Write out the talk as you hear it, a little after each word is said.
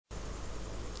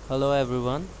Hello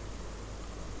everyone.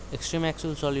 Extreme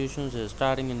Axle Solutions is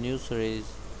starting a new series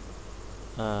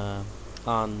uh,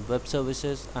 on web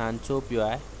services and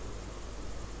SoapUI.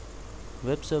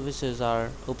 Web services are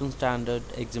open standard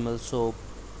XML SOAP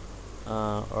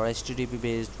or HTTP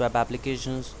based web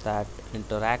applications that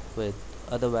interact with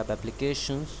other web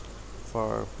applications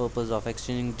for purpose of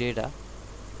exchanging data.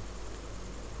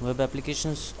 Web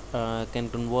applications can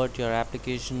convert your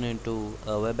application into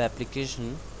a web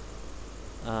application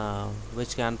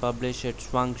which can publish its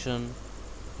function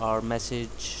or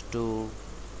message to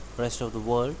rest of the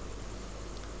world.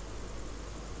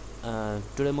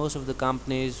 Today most of the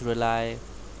companies rely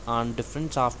on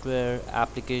different software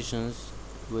applications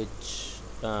which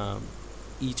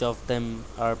each of them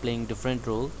are playing different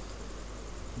role.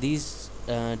 These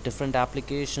different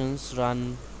applications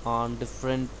run on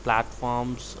different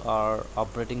platforms or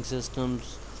operating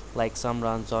systems, like some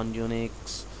runs on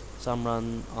Unix, some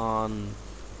run on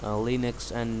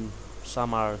Linux, and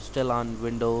some are still on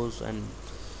Windows, and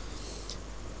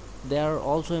they are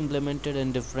also implemented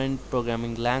in different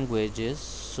programming languages,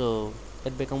 so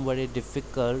it becomes very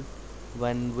difficult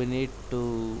when we need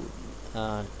to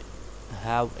uh,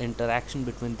 have interaction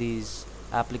between these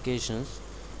applications.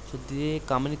 So they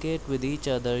communicate with each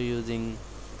other using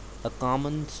a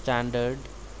common standard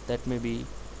that may be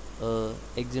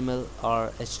XML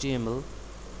or HTML.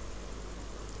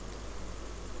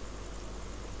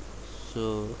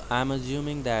 So I'm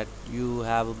assuming that you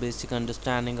have a basic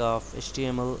understanding of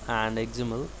HTML and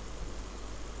XML.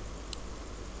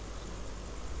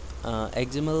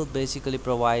 XML basically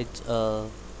provides a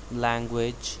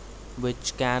language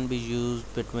which can be used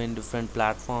between different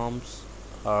platforms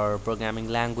or programming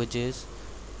languages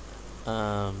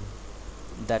um,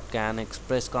 that can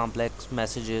express complex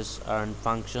messages and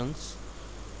functions.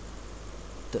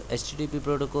 The HTTP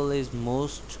protocol is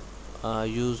most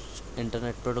used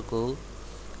internet protocol,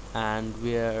 and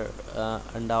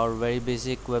our very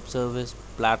basic web service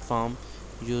platform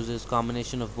uses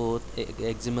combination of both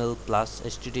XML plus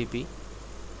HTTP.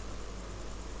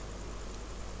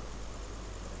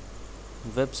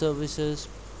 Web services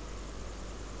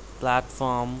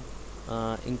platform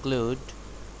include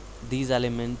these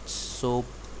elements: SOAP,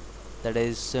 that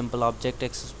is Simple Object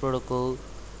Access Protocol;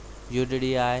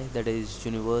 UDDI, that is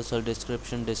Universal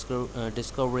Description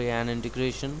Discovery and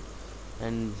Integration;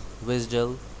 and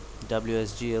WSDL,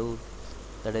 WSDL,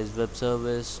 that is Web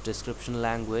Service Description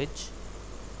Language.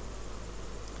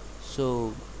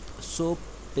 So SOAP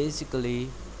basically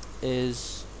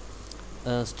is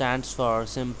stands for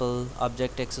Simple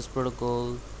Object Access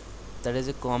Protocol, that is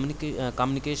a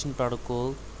communication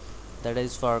protocol that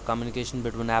is for communication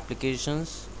between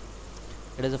applications.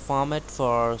 It is a format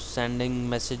for sending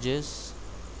messages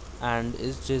and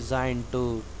is designed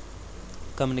to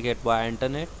communicate via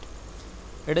internet.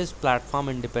 It is platform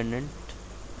independent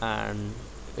and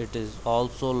it is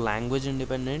also language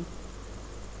independent.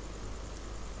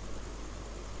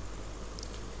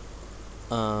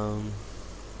 um,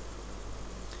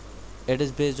 it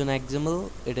is based on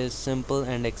XML. It is simple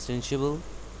and extensible.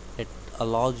 It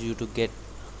allows you to get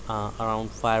around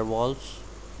firewalls.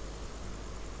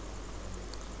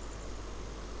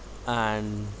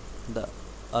 And the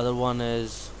other one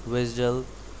is WSDL.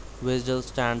 WSDL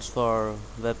stands for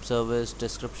Web Service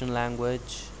Description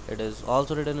Language. It is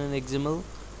also written in XML.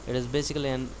 It is basically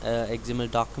an XML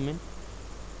document.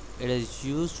 It is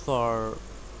used for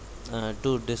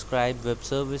to describe web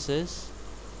services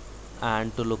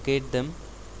and to locate them.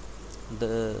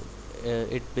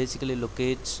 It basically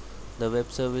locates the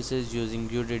web services using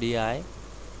UDDI,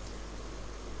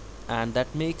 and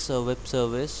that makes a web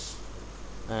service.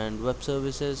 And web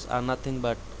services are nothing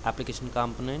but application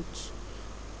components.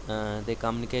 They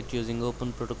communicate using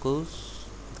open protocols,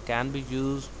 can be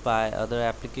used by other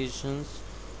applications,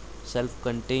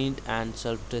 self-contained and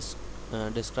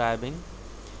self-describing.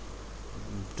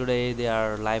 Today they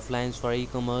are lifelines for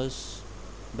e-commerce,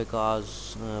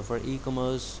 because for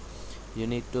e-commerce you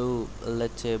need to,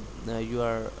 let's say you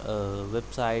are a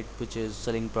website which is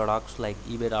selling products like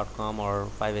ebay.com or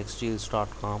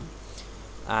 5xdeals.com,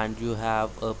 and you have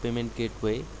a payment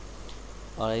gateway.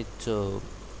 Alright, so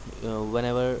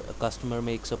whenever a customer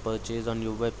makes a purchase on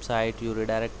your website, you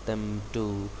redirect them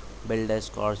to bill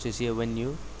desk or CCA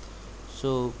venue.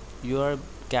 So you are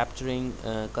capturing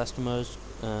customers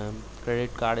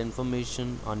credit card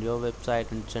information on your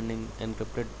website and sending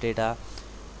encrypted data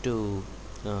to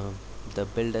the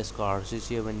bill desk or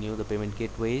CCA venue, the payment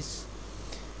gateways.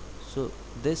 So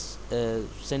this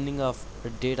sending of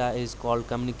data is called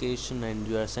communication, and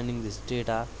you are sending this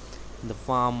data in the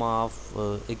form of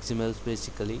XMLs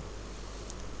basically.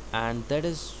 and that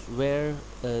is where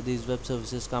these web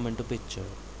services come into picture.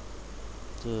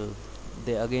 So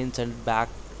they again send back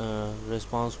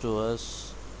response to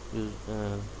us,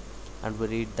 and we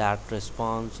read that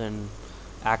response and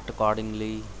act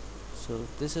accordingly. So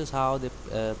this is how they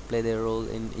play their role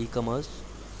in e-commerce.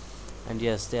 And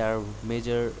yes, they are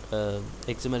major.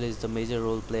 XML is the major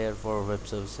role player for web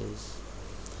services.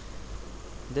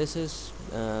 This is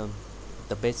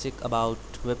the basic about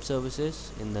web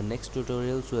services. In the next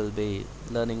tutorials we'll be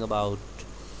learning about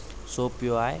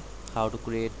SoapUI, how to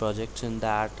create projects in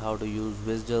that, how to use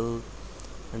WSDL,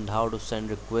 and how to send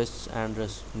requests and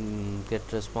get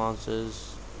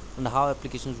responses, and how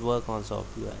applications work on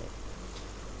SoapUI.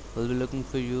 We'll be looking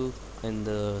for you in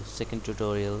the second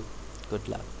tutorial. Good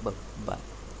luck. Bye.